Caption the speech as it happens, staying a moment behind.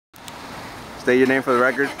State your name for the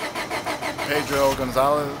record. Pedro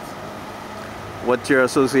Gonzalez. What's your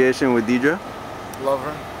association with Deidre? Love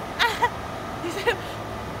her.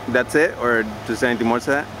 That's it, or just anything more to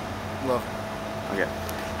that? Love her. Okay.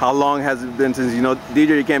 How long has it been since you know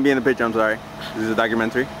Deidre? You can't be in the picture. I'm sorry. This is a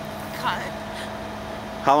documentary. God.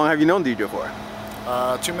 How long have you known Deidre for?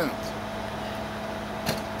 2 minutes.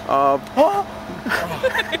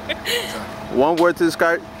 One word to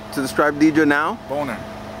describe Deidre now. Boner.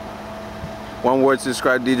 One word to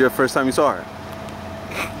describe Deidre first time you saw her.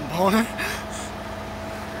 Boner.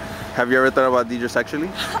 Have you ever thought about Deidre sexually?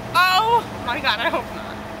 Oh my God, I hope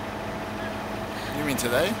not. You mean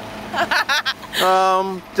today?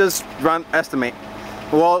 Just run estimate.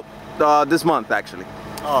 Well, this month actually.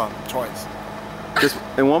 Oh, twice. Just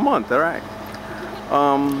in 1 month. All right.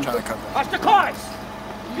 Trying to cut that. Watch the cars!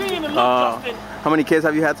 You ain't even look, Justin. How many kids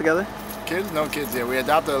have you had together? Kids? No kids yet. We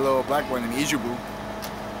adopted a little black one in Ijubu.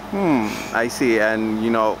 I see. And you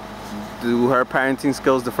know, do her parenting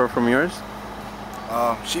skills differ from yours?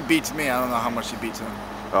 She beats me. I don't know how much she beats him.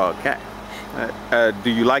 Okay. Do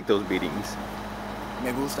you like those beatings?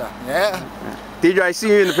 Me gusta. Yeah. Deidre, I see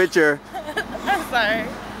you in the picture. I'm sorry.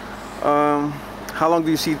 How long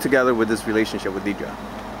do you see together with this relationship with Deidre?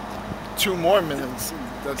 2 more minutes.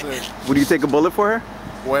 That's it. Would you take a bullet for her?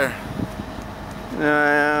 Where?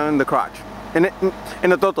 In the crotch. In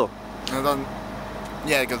the toto. And then,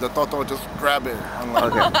 yeah, because the Toto just grab it. Unlike,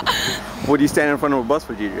 Okay. Would you stand in front of a bus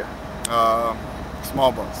for Deidre?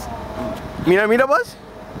 small bus. Mira bus?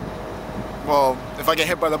 Well, if I get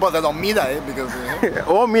hit by the bus, I don't mira it because.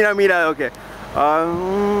 Oh, mira, okay.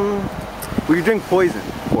 Would you drink poison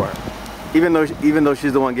for her? Even though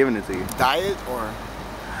she's the one giving it to you? Diet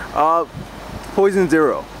or? Poison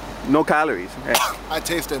 0. No calories. Hey. I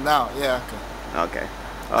taste it now. Yeah. Okay.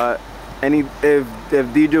 If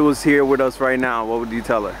Deidre was here with us right now, what would you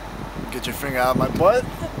tell her? Get your finger out of my butt.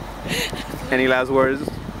 Any last words,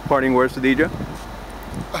 parting words to Deidre?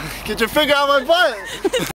 Get your finger out of my butt.